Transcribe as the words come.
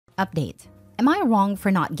Update. Am I wrong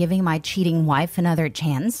for not giving my cheating wife another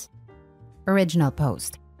chance? Original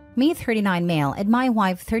post. Me 39 male and my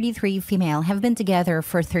wife 33 female have been together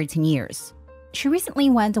for 13 years. She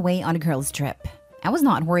recently went away on a girls' trip. I was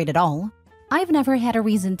not worried at all. I've never had a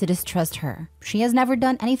reason to distrust her. She has never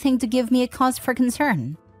done anything to give me a cause for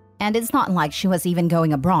concern. And it's not like she was even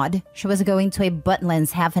going abroad. She was going to a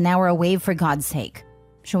Butlins half an hour away for God's sake.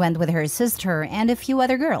 She went with her sister and a few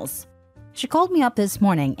other girls. She called me up this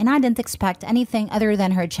morning and I didn't expect anything other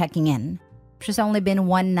than her checking in. She's only been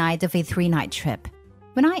one night of a 3-night trip.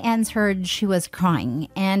 When I answered, she was crying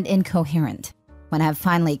and incoherent. When I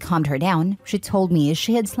finally calmed her down, she told me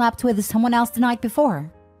she had slept with someone else the night before.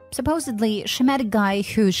 Supposedly, she met a guy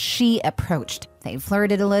who she approached. They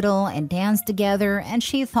flirted a little and danced together, and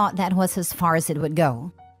she thought that was as far as it would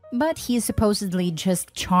go. But he supposedly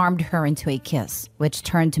just charmed her into a kiss, which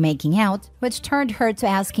turned to making out, which turned her to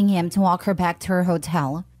asking him to walk her back to her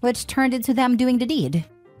hotel, which turned into them doing the deed.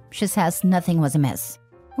 She says nothing was amiss.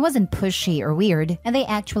 It wasn't pushy or weird, and they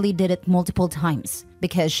actually did it multiple times,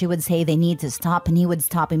 because she would say they need to stop and he would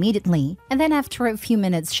stop immediately, and then after a few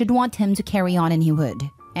minutes she'd want him to carry on and he would.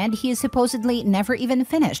 And he supposedly never even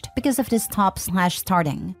finished because of the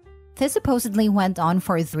stop/starting. This supposedly went on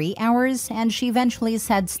for 3 hours, and she eventually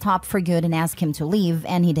said stop for good and asked him to leave,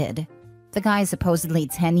 and he did. The guy is supposedly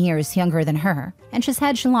 10 years younger than her, and she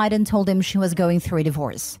said she lied and told him she was going through a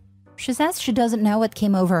divorce. She says she doesn't know what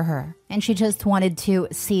came over her, and she just wanted to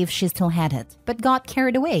see if she still had it, but got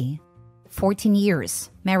carried away. 14 years,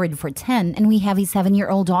 married for 10, and we have a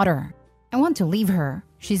 7-year-old daughter. I want to leave her.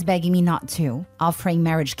 She's begging me not to, offering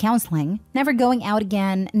marriage counseling, never going out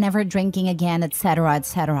again, never drinking again, etc.,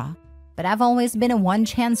 etc. But I've always been a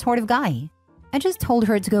one-chance sort of guy. I just told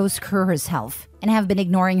her to go screw herself, and have been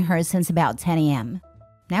ignoring her since about 10 a.m.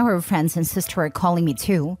 Now her friends and sister are calling me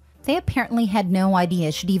too. They apparently had no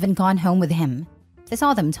idea she'd even gone home with him. They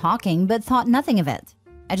saw them talking, but thought nothing of it.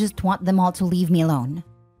 I just want them all to leave me alone.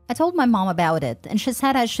 I told my mom about it, and she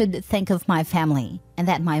said I should think of my family, and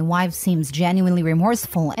that my wife seems genuinely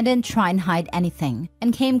remorseful and didn't try and hide anything,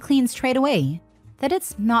 and came clean straight away. That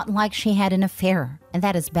it's not like she had an affair, and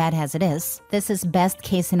that as bad as it is, this is best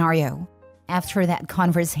case scenario. After that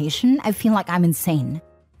conversation, I feel like I'm insane.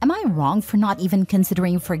 Am I wrong for not even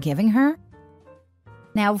considering forgiving her?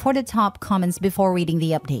 Now for the top comments before reading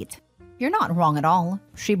the update. You're not wrong at all.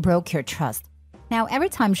 She broke your trust. Now every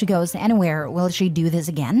time she goes anywhere, will she do this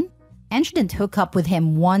again? And she didn't hook up with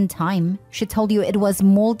him one time. She told you it was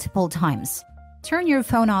multiple times. Turn your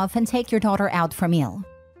phone off and take your daughter out for a meal.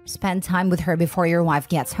 Spend time with her before your wife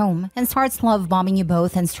gets home and starts love bombing you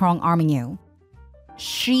both and strong arming you.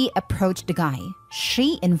 She approached the guy.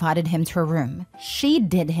 She invited him to her room. She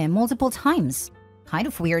did him multiple times. Kind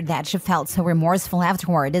of weird that she felt so remorseful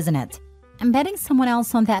afterward, isn't it? I'm betting someone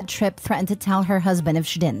else on that trip threatened to tell her husband if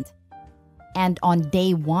she didn't. And on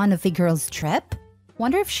day 1 of the girl's trip?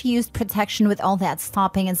 Wonder if she used protection with all that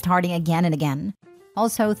stopping and starting again and again.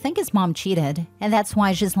 Also, think his mom cheated, and that's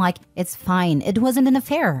why she's like, it's fine, it wasn't an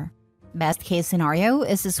affair. Best case scenario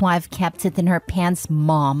is his wife kept it in her pants,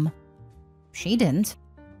 mom. She didn't.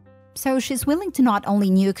 So she's willing to not only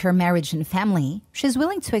nuke her marriage and family, she's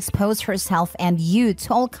willing to expose herself and you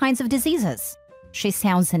to all kinds of diseases. She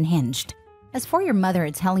sounds unhinged. As for your mother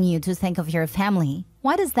telling you to think of your family,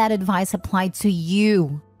 why does that advice apply to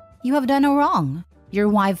you? You have done no wrong. Your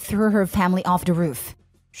wife threw her family off the roof.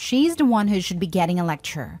 She's the one who should be getting a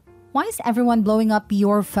lecture. Why is everyone blowing up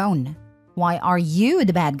your phone? Why are you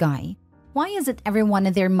the bad guy? Why is it everyone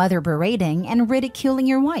and their mother berating and ridiculing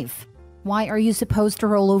your wife? Why are you supposed to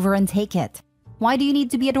roll over and take it? Why do you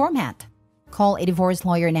need to be a doormat? Call a divorce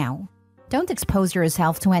lawyer now. Don't expose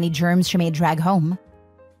yourself to any germs she may drag home.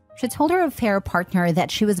 She told her affair partner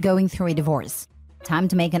that she was going through a divorce. Time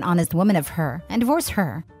to make an honest woman of her and divorce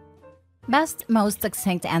her. Best, most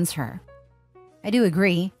succinct answer. I do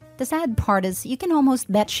agree. The sad part is you can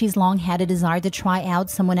almost bet she's long had a desire to try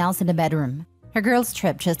out someone else in the bedroom. Her girl's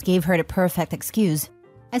trip just gave her the perfect excuse.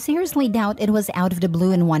 I seriously doubt it was out of the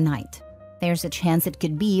blue in one night. There's a chance it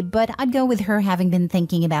could be, but I'd go with her having been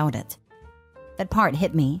thinking about it. That part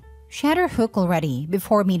hit me. She had her hook already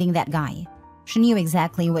before meeting that guy. She knew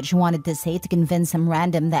exactly what she wanted to say to convince some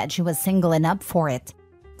random that she was single and up for it.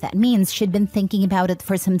 That means she'd been thinking about it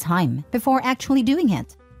for some time before actually doing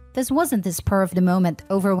it. This wasn't the spur of the moment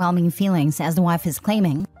overwhelming feelings as the wife is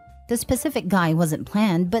claiming. The specific guy wasn't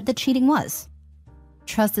planned, but the cheating was.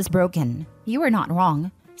 Trust is broken. You are not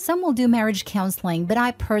wrong. Some will do marriage counseling, but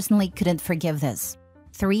I personally couldn't forgive this.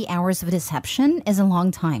 3 hours of deception is a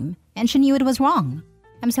long time, and she knew it was wrong.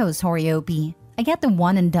 I'm so sorry, OP. I get the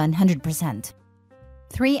one and done 100%.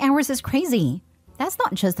 3 hours is crazy. That's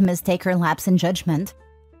not just a mistake or lapse in judgment.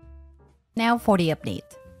 Now for the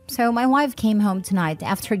update. So my wife came home tonight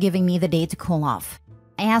after giving me the day to cool off.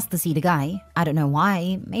 I asked to see the guy. I don't know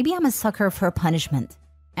why. Maybe I'm a sucker for punishment.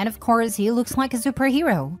 And of course, he looks like a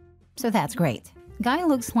superhero. So that's great. Guy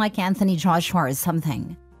looks like Anthony Joshua or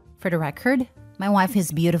something. For the record, my wife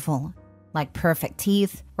is beautiful. Like perfect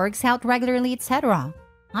teeth, works out regularly, etc.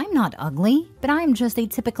 I'm not ugly, but I'm just a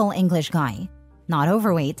typical English guy. Not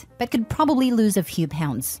overweight, but could probably lose a few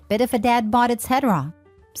pounds. Bit of a dad bod, etc.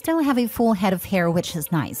 Still have a full head of hair, which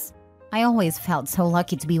is nice. I always felt so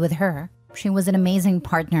lucky to be with her. She was an amazing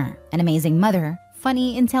partner, an amazing mother,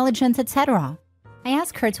 funny, intelligent, etc. I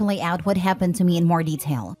asked her to lay out what happened to me in more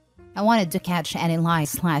detail. I wanted to catch any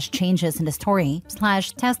lies/changes in the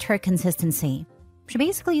story/test her consistency. She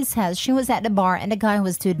basically says she was at the bar and a guy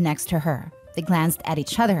was stood next to her. They glanced at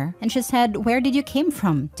each other and she said, "Where did you came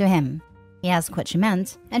from?" to him. He asked what she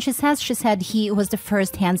meant and she said he was the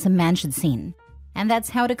first handsome man she'd seen. And that's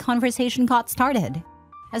how the conversation got started.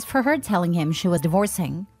 As for her telling him she was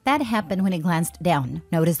divorcing, that happened when he glanced down,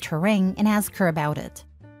 noticed her ring, and asked her about it.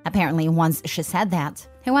 Apparently, once she said that,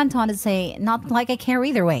 he went on to say, "Not like I care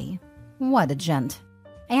either way." What a gent.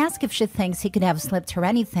 I asked if she thinks he could have slipped her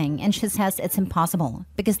anything, and she says it's impossible,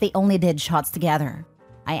 because they only did shots together.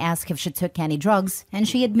 I asked if she took any drugs, and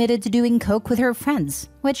she admitted to doing coke with her friends,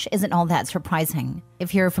 which isn't all that surprising.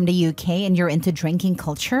 If you're from the UK and you're into drinking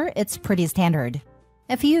culture, it's pretty standard.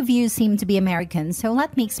 A few of you seem to be American, so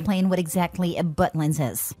let me explain what exactly a Butlins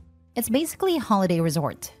is. It's basically a holiday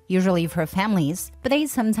resort, usually for families, but they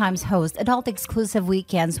sometimes host adult-exclusive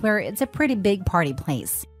weekends where it's a pretty big party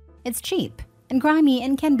place. It's cheap and grimy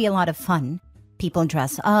and can be a lot of fun. People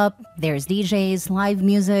dress up, there's DJs, live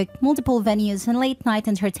music, multiple venues, and late-night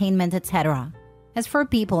entertainment, etc. As for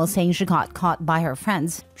people saying she got caught by her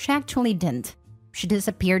friends, she actually didn't. She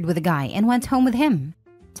disappeared with a guy and went home with him.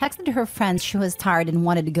 Texted her friends she was tired and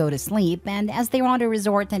wanted to go to sleep, and as they were on the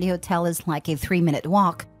resort and the hotel is like a 3-minute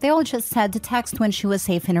walk, they all just said to text when she was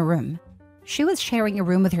safe in her room. She was sharing a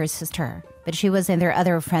room with her sister, but she was in their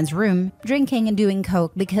other friend's room, drinking and doing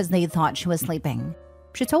coke because they thought she was sleeping.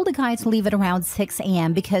 She told the guy to leave at around 6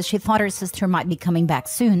 a.m. because she thought her sister might be coming back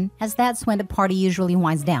soon, as that's when the party usually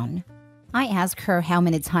winds down. I asked her how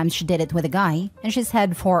many times she did it with a guy, and she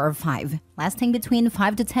said 4 or 5, lasting between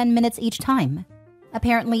 5 to 10 minutes each time.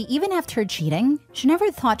 Apparently, even after cheating, she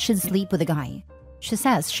never thought she'd sleep with a guy. She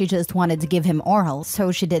says she just wanted to give him oral,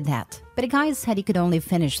 so she did that. But the guy said he could only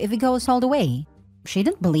finish if he goes all the way. She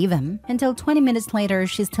didn't believe him, until 20 minutes later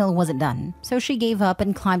she still wasn't done, so she gave up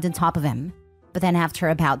and climbed on top of him. But then after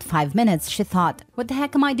about 5 minutes, she thought, "What the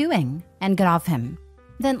heck am I doing?" and got off him.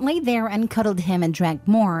 Then laid there and cuddled him and drank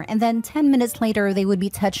more, and then 10 minutes later they would be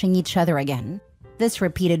touching each other again. This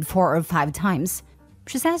repeated 4 or 5 times.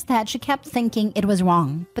 She says that she kept thinking it was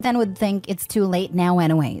wrong, but then would think it's too late now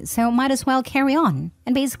anyway, so might as well carry on,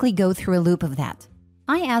 and basically go through a loop of that.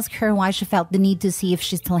 I asked her why she felt the need to see if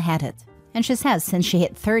she still had it, and she says since she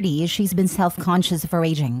hit 30, she's been self-conscious of her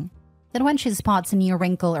aging. That when she spots a new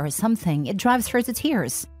wrinkle or something, it drives her to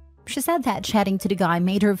tears. She said that chatting to the guy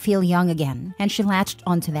made her feel young again, and she latched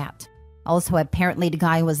onto that. Also, apparently the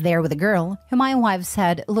guy was there with a girl, who my wife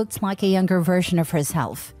said looked like a younger version of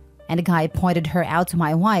herself. And the guy pointed her out to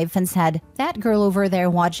my wife and said, "That girl over there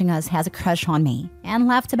watching us has a crush on me," and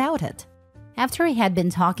laughed about it. After he had been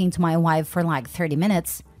talking to my wife for like 30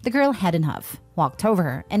 minutes, the girl had enough, walked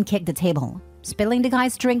over, and kicked the table, spilling the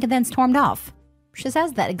guy's drink and then stormed off. She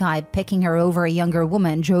says that a guy picking her over a younger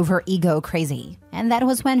woman drove her ego crazy, and that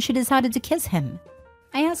was when she decided to kiss him.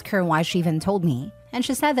 I asked her why she even told me, and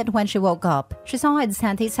she said that when she woke up, she saw I'd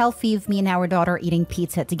sent a selfie of me and our daughter eating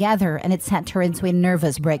pizza together and it sent her into a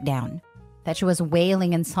nervous breakdown. That she was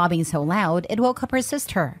wailing and sobbing so loud, it woke up her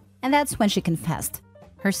sister, and that's when she confessed.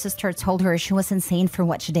 Her sister told her she was insane for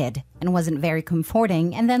what she did, and wasn't very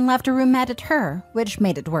comforting, and then left the room mad at her, which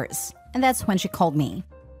made it worse, and that's when she called me.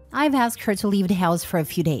 I've asked her to leave the house for a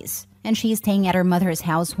few days, and she's staying at her mother's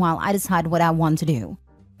house while I decide what I want to do.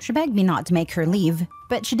 She begged me not to make her leave,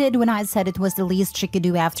 but she did when I said it was the least she could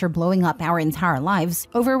do after blowing up our entire lives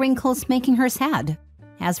over Wrinkles making her sad.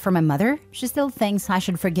 As for my mother, she still thinks I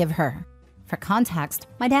should forgive her. For context,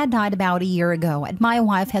 my dad died about a year ago and my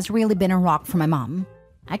wife has really been a rock for my mom.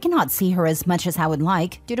 I cannot see her as much as I would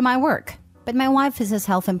like due to my work, but my wife is a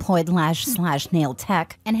self-employed lash/nail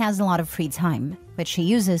tech and has a lot of free time, which she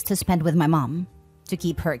uses to spend with my mom. To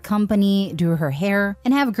keep her company, do her hair,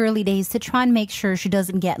 and have girly days to try and make sure she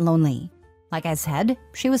doesn't get lonely. Like I said,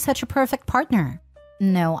 she was such a perfect partner.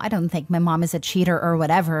 No, I don't think my mom is a cheater or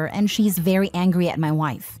whatever, and she's very angry at my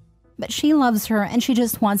wife. But she loves her and she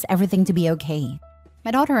just wants everything to be okay.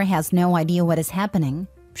 My daughter has no idea what is happening.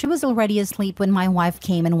 She was already asleep when my wife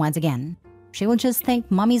came and went again. She will just think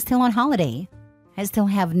mommy's still on holiday. I still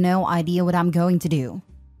have no idea what I'm going to do.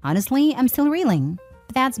 Honestly, I'm still reeling.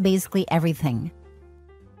 But that's basically everything.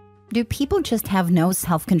 Do people just have no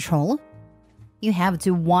self-control? You have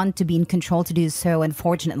to want to be in control to do so,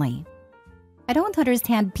 unfortunately. I don't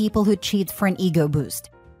understand people who cheat for an ego boost.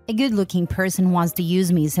 A good-looking person wants to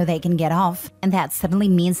use me so they can get off, and that suddenly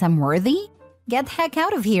means I'm worthy? Get the heck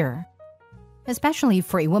out of here! Especially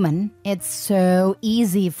for a woman, it's so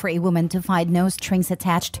easy for a woman to find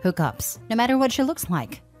no-strings-attached hookups, no matter what she looks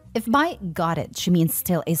like. If by got it she means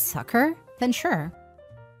still a sucker, then sure.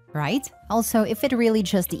 Right? Also, if it really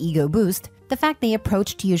just the ego boost, the fact they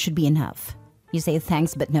approached you should be enough. You say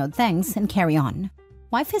thanks but no thanks and carry on.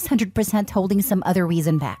 Wife is 100% holding some other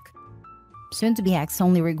reason back. Soon-to-be ex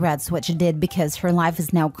only regrets what she did because her life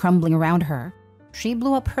is now crumbling around her. She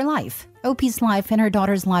blew up her life, OP's life and her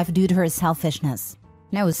daughter's life due to her selfishness.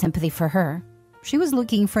 No sympathy for her. She was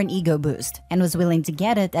looking for an ego boost and was willing to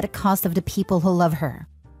get it at the cost of the people who love her.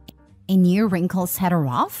 A new wrinkle set her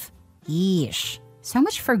off? Yeesh. So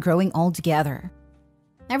much for growing old together.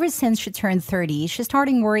 Ever since she turned 30, she's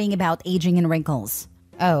starting worrying about aging and wrinkles.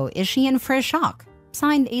 Oh, is she in for a shock?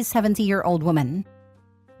 Signed, a 70-year-old woman.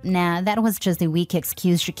 Nah, that was just a weak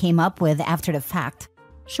excuse she came up with after the fact.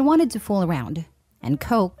 She wanted to fool around. And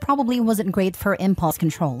coke probably wasn't great for impulse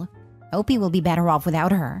control. OP will be better off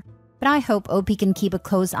without her. But I hope OP can keep a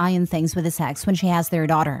close eye on things with his ex when she has their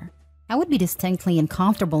daughter. I would be distinctly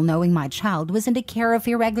uncomfortable knowing my child was in the care of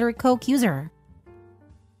a regular coke user.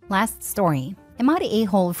 Last story. Am I the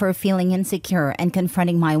a-hole for feeling insecure and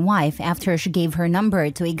confronting my wife after she gave her number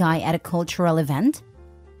to a guy at a cultural event?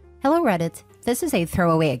 Hello Reddit. This is a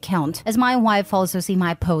throwaway account, as my wife also see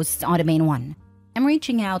my posts on the main one. I'm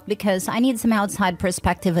reaching out because I need some outside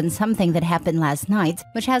perspective on something that happened last night,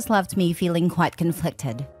 which has left me feeling quite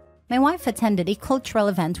conflicted. My wife attended a cultural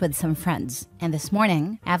event with some friends, and this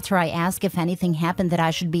morning, after I asked if anything happened that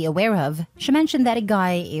I should be aware of, she mentioned that a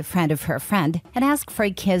guy, a friend of her friend, had asked for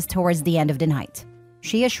a kiss towards the end of the night.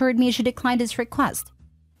 She assured me she declined his request.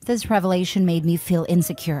 This revelation made me feel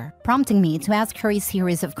insecure, prompting me to ask her a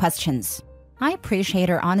series of questions. I appreciate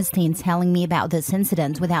her honesty in telling me about this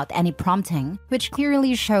incident without any prompting, which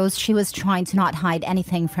clearly shows she was trying to not hide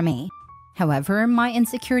anything from me. However, my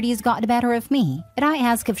insecurities got the better of me, and I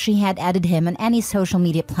asked if she had added him on any social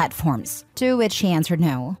media platforms, to which she answered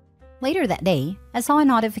no. Later that day, I saw a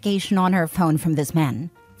notification on her phone from this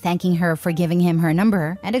man, thanking her for giving him her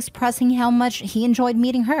number and expressing how much he enjoyed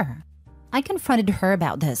meeting her. I confronted her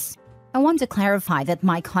about this. I want to clarify that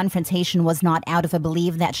my confrontation was not out of a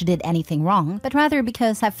belief that she did anything wrong, but rather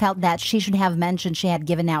because I felt that she should have mentioned she had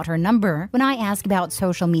given out her number when I asked about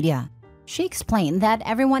social media. She explained that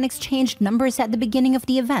everyone exchanged numbers at the beginning of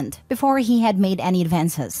the event before he had made any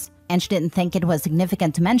advances, and she didn't think it was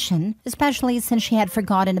significant to mention, especially since she had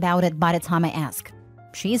forgotten about it by the time I asked.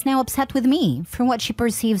 She is now upset with me for what she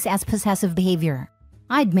perceives as possessive behavior.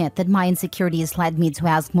 I admit that my insecurities led me to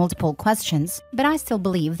ask multiple questions, but I still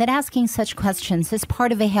believe that asking such questions is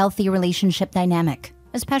part of a healthy relationship dynamic,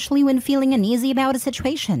 especially when feeling uneasy about a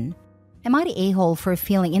situation. Am I the a-hole for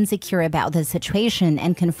feeling insecure about this situation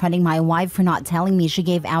and confronting my wife for not telling me she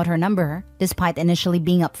gave out her number, despite initially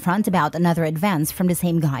being upfront about another advance from the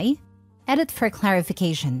same guy? Edit for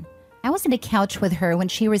clarification. I was on the couch with her when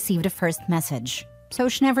she received the first message, so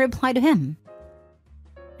she never replied to him.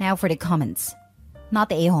 Now for the comments. Not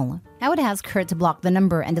the a-hole. I would ask her to block the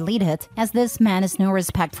number and delete it, as this man has no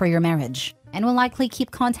respect for your marriage, and will likely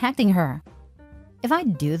keep contacting her. If I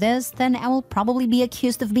do this, then I will probably be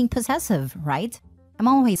accused of being possessive, right? I'm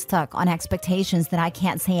always stuck on expectations that I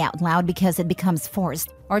can't say out loud because it becomes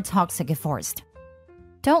forced, or toxic if forced.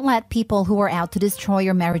 Don't let people who are out to destroy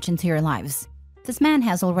your marriage into your lives. This man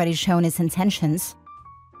has already shown his intentions.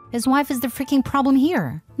 His wife is the freaking problem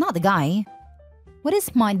here, not the guy. What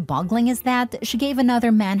is mind-boggling is that she gave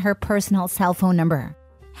another man her personal cell phone number.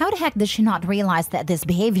 How the heck does she not realize that this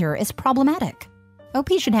behavior is problematic? OP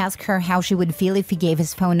should ask her how she would feel if he gave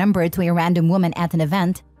his phone number to a random woman at an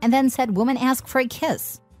event and then said woman asked for a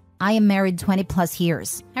kiss. I am married 20 plus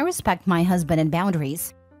years. I respect my husband and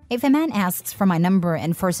boundaries. If a man asks for my number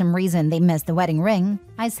and for some reason they miss the wedding ring,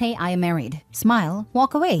 I say I am married, smile,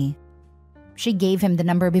 walk away. She gave him the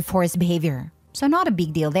number before his behavior, so not a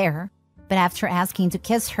big deal there. But after asking to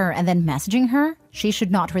kiss her and then messaging her, she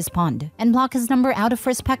should not respond and block his number out of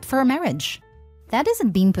respect for her marriage. That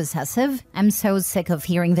isn't being possessive. I'm so sick of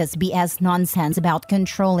hearing this BS nonsense about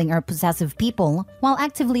controlling or possessive people while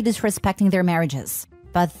actively disrespecting their marriages.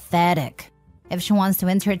 Pathetic. If she wants to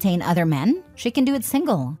entertain other men, she can do it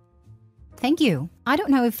single. Thank you. I don't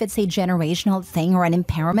know if it's a generational thing or an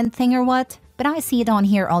empowerment thing or what, but I see it on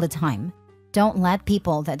here all the time. Don't let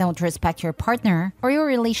people that don't respect your partner or your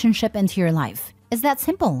relationship into your life. It's that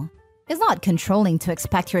simple. It's not controlling to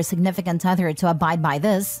expect your significant other to abide by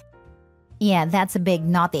this. Yeah, that's a big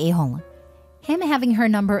not the a-hole. Him having her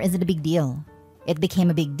number isn't a big deal. It became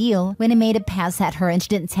a big deal when he made a pass at her and she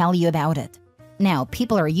didn't tell you about it. Now,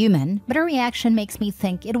 people are human, but her reaction makes me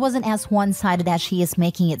think it wasn't as one-sided as she is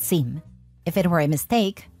making it seem. If it were a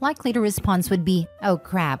mistake, likely the response would be, "Oh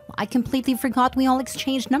crap, I completely forgot we all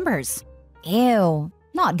exchanged numbers." Ew,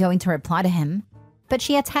 not going to reply to him. But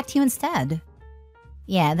she attacked you instead.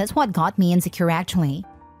 Yeah, that's what got me insecure actually.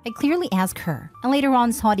 I clearly asked her, and later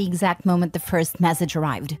on saw the exact moment the first message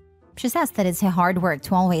arrived. She says that it's a hard work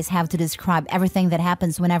to always have to describe everything that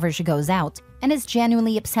happens whenever she goes out, and is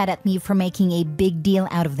genuinely upset at me for making a big deal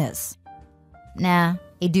out of this. Nah,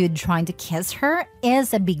 a dude trying to kiss her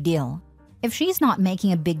is a big deal. If she's not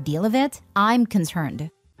making a big deal of it, I'm concerned.